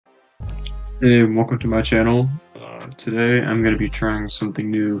Hey, welcome to my channel. Today I'm going to be trying something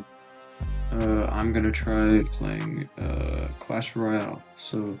new. I'm going to try playing Clash Royale.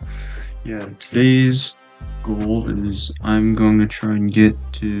 So, yeah, today's goal is I'm going to try and get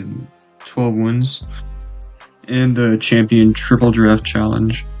to 12 wins and the Champion Triple Draft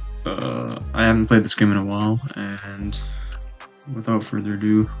Challenge. I haven't played this game in a while, and without further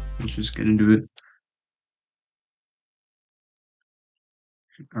ado, let's just get into it.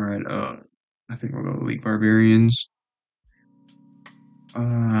 Alright, I think we'll go Elite Barbarians.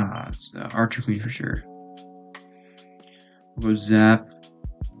 Archer Queen for sure. We'll go Zap.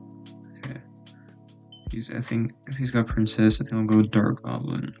 Okay. I think if he's got Princess, I think I'll go Dark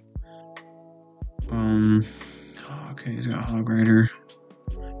Goblin. Okay, he's got Hog Rider.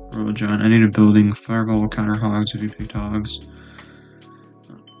 Royal Giant. I need a building. Fireball will counter Hogs if you picked Hogs.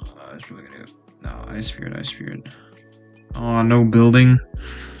 It's really gonna go. No, Ice Spirit, Ice Spirit. Oh, no building.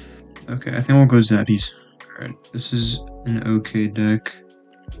 Okay, I think we'll go Zappies. Alright, this is an okay deck.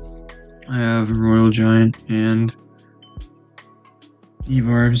 I have Royal Giant and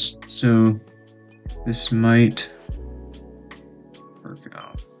E-Barbs, so this might work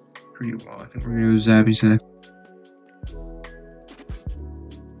out pretty well. I think we're gonna go Zappies next.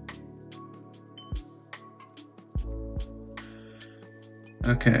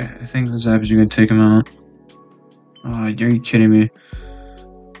 Okay, I think the Zappies are gonna take him out. Oh, are you kidding me?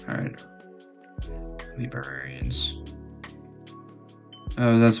 Alright. The Barbarians.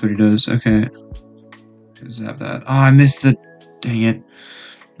 Oh, that's what he does. Okay. Zap that. Oh, I missed the... Dang it.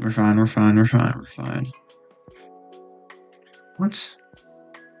 We're fine, we're fine, we're fine, we're fine. What?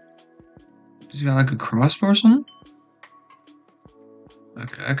 Does he got like a crossbow or something?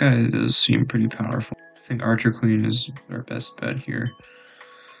 Okay, that guy does seem pretty powerful. I think Archer Queen is our best bet here.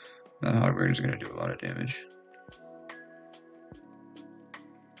 That Hog Rider is gonna do a lot of damage.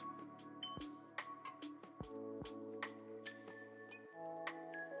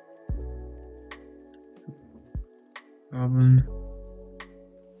 Goblin.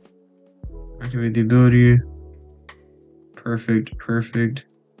 Activate the ability. Perfect, perfect.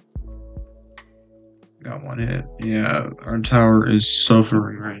 Got one hit. Yeah, our tower is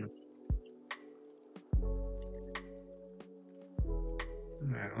suffering right now.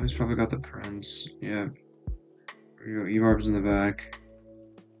 Alright, well, he's probably got the Prince. Yeah. Here we go, E-Barb's in the back.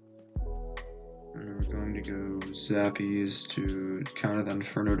 And we're going to go Zappies to counter the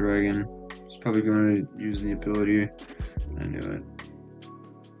Inferno Dragon. He's probably going to use the ability. I knew it.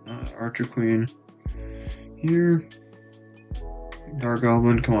 Archer Queen. Here. Dark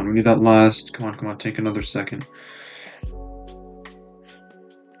Goblin. Come on, we need that last. Come on, come on, take another second.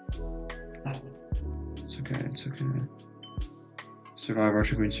 It's okay, it's okay. Survive,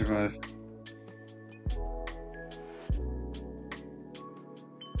 Archer Queen, survive.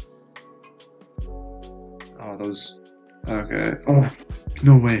 Oh, those. Okay. Oh,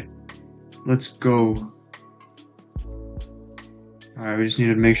 no way. Let's go. Alright, we just need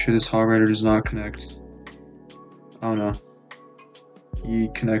to make sure this Hog Rider does not connect. Oh no. He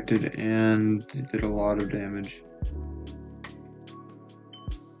connected and did a lot of damage.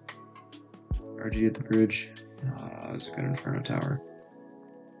 RG at the bridge. That was a good Inferno Tower.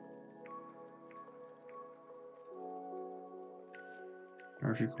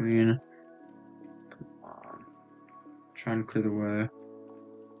 Archer Queen. Come on. Try and clear the way.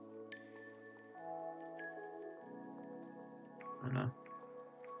 Oh no.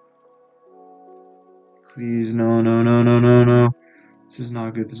 Please, no, no, no, no, no, no. This is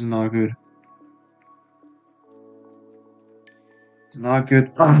not good. This is not good. It's not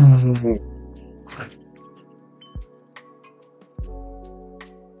good. That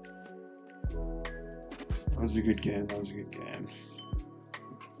was a good game. That was a good game.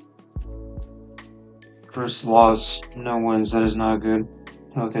 First loss, no wins. That is not good.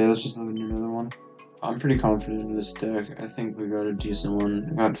 Okay, let's just do another one. I'm pretty confident in this deck. I think we got a decent one.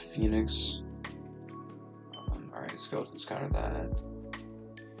 We got Phoenix. Alright, Skeleton's counter that.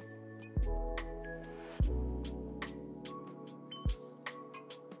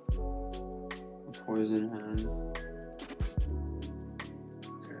 Poison him.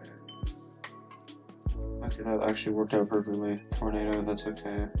 Okay, that actually worked out perfectly. Tornado, that's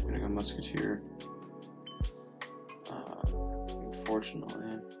okay. I'm gonna go Musketeer.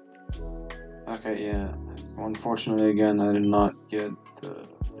 Unfortunately. Okay, yeah. Unfortunately, again, I did not get the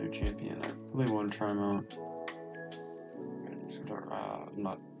new champion. I really want to try him out.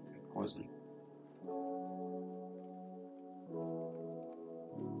 Not poison.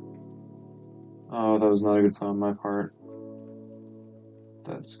 Oh, that was not a good plan on my part.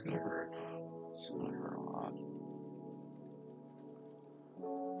 That's gonna hurt. It's gonna hurt a lot.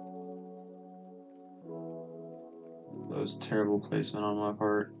 was terrible placement on my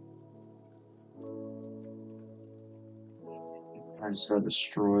part. I just got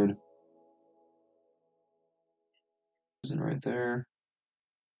destroyed. Isn't right there.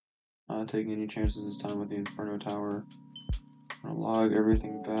 Not taking any chances this time with the Inferno Tower. I'm gonna log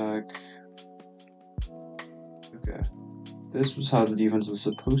everything back. Okay. This was how the defense was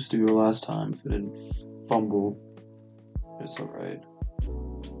supposed to go last time if it didn't fumble. It's alright.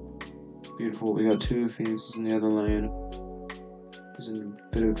 Beautiful. We got 2 Phoenixes in the other lane. He's in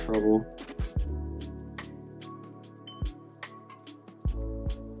a bit of trouble.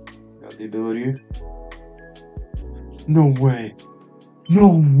 Got the ability. No way!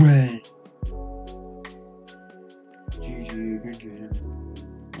 No way! GG, good game.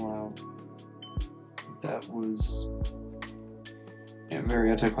 Wow. That was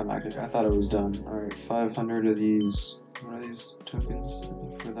very anticlimactic. I thought it was done. Alright, 500 of these. What are these tokens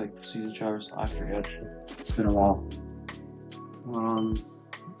for like the season showers? I forget. It's been a while.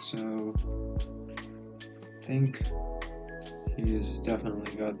 So I think he's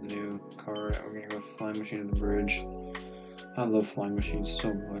definitely got the new card. We're gonna go Flying Machine at the bridge. I love flying machines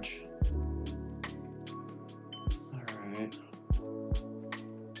so much. Alright.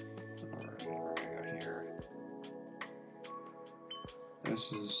 Alright, we're gonna go here.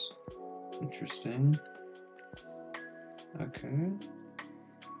 This is interesting. Okay.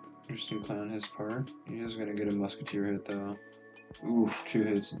 Interesting plan on his part. He is gonna get a musketeer hit though. Ooh, 2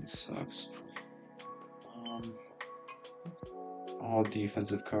 hits and sucks. All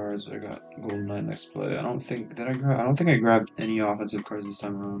defensive cards. I got Golden Knight next play. I don't think I grabbed any offensive cards this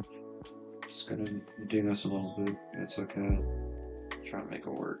time around. It's gonna ding us a little bit. It's okay. Try and make it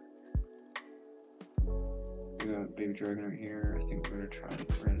work. We got Baby Dragon right here. I think we're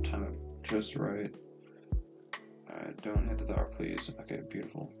gonna time it just right. Alright, don't hit the tower, please. Okay,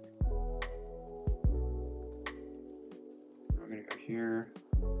 beautiful. We're gonna go here.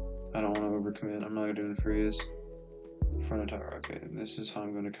 I don't want to overcommit. I'm not gonna do the freeze. Front of tower. Okay, this is how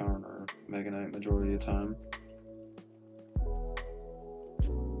I'm gonna counter Mega Knight majority of the time.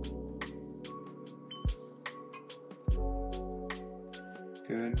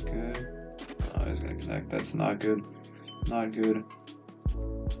 Good, good. Oh, he's gonna connect. That's not good. Not good.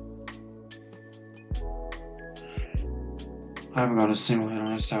 I haven't got a single hit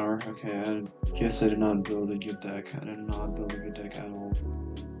on his tower. Okay, I guess I did not build a good deck. I did not build a good deck at all.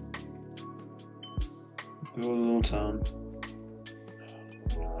 Build a little town.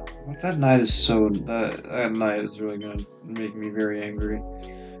 That knight is so that knight is really gonna make me very angry.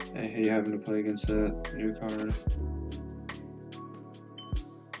 I hate having to play against that new card.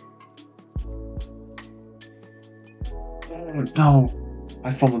 Oh no!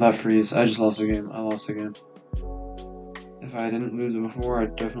 I fumbled that freeze. I just lost the game. I lost the game. If I didn't lose it before, I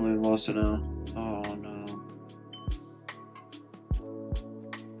definitely lost it now. Oh no.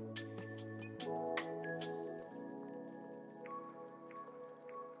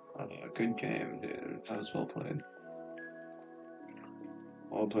 Good game, dude. That was well played.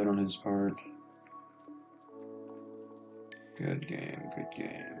 Well played on his part. Good game, good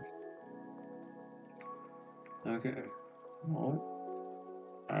game. Okay. Well,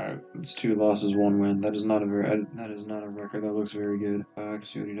 alright, it's 2 losses, 1 win. That is not a record that looks very good. To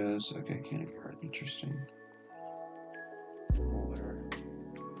see what he does. Okay, can't card. Interesting. Bowler.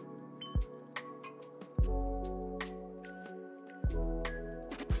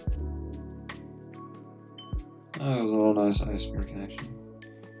 Oh, it was a little nice ice spear connection.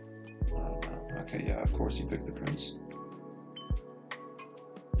 Oh no. Okay, yeah, of course he picked the prince.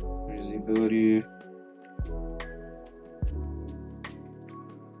 There's the ability.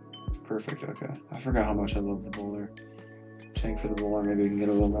 Perfect, okay. I forgot how much I love the bowler. Tank for the bowler, maybe we can get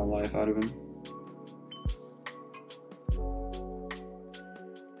a little more life out of him.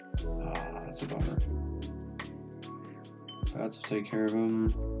 Ah, that's a bummer. Bats will take care of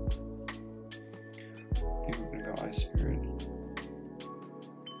him. I think we're gonna go Ice Spirit.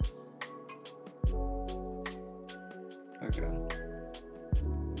 Okay.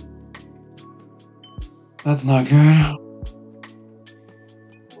 That's not good.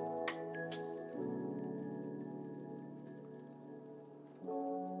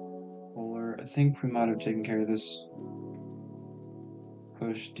 Bowler, I think we might have taken care of this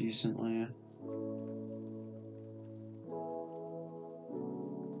push decently.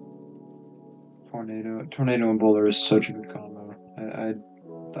 Tornado and Bowler is such a good combo. I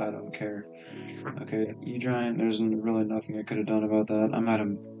don't care. Okay, E-Giant, there's really nothing I could have done about that.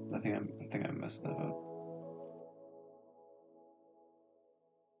 I think I messed that up.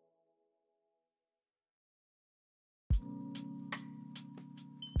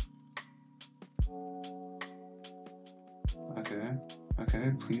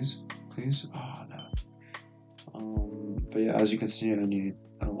 Okay, please. Oh, no. But yeah, as you can see, I need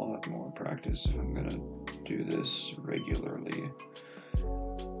a lot more practice if I'm gonna do this regularly.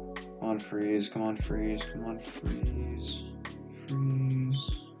 Come on, freeze. Come on, freeze. Come on, freeze.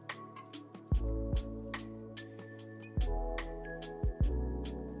 Freeze.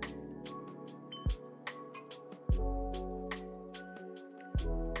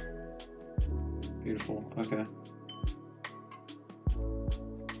 Beautiful. Okay.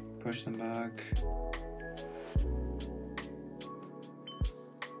 Push them back.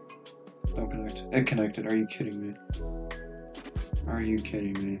 Don't connect. It connected. Are you kidding me? Are you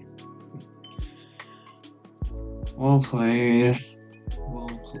kidding me? Well played. Well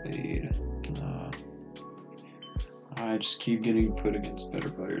played. I just keep getting put against better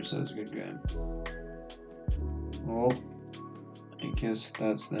players. That's a good game. Well, I guess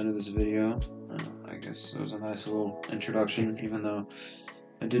that's the end of this video. I guess it was a nice little introduction, even though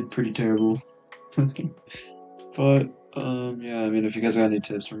I did pretty terrible. But yeah, I mean, if you guys got any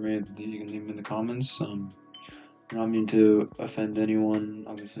tips for me, you can leave them in the comments. I don't mean to offend anyone,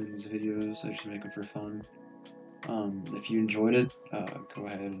 obviously, in these videos. I just make them for fun. If you enjoyed it, go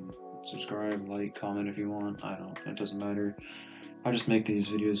ahead and subscribe, like, comment if you want. It doesn't matter. I just make these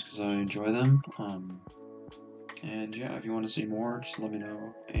videos because I enjoy them. And yeah, if you want to see more, just let me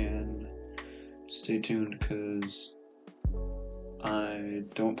know. And stay tuned because I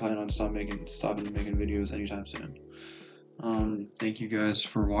don't plan on stopping making videos anytime soon. Thank you guys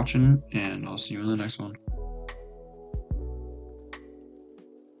for watching, and I'll see you in the next one.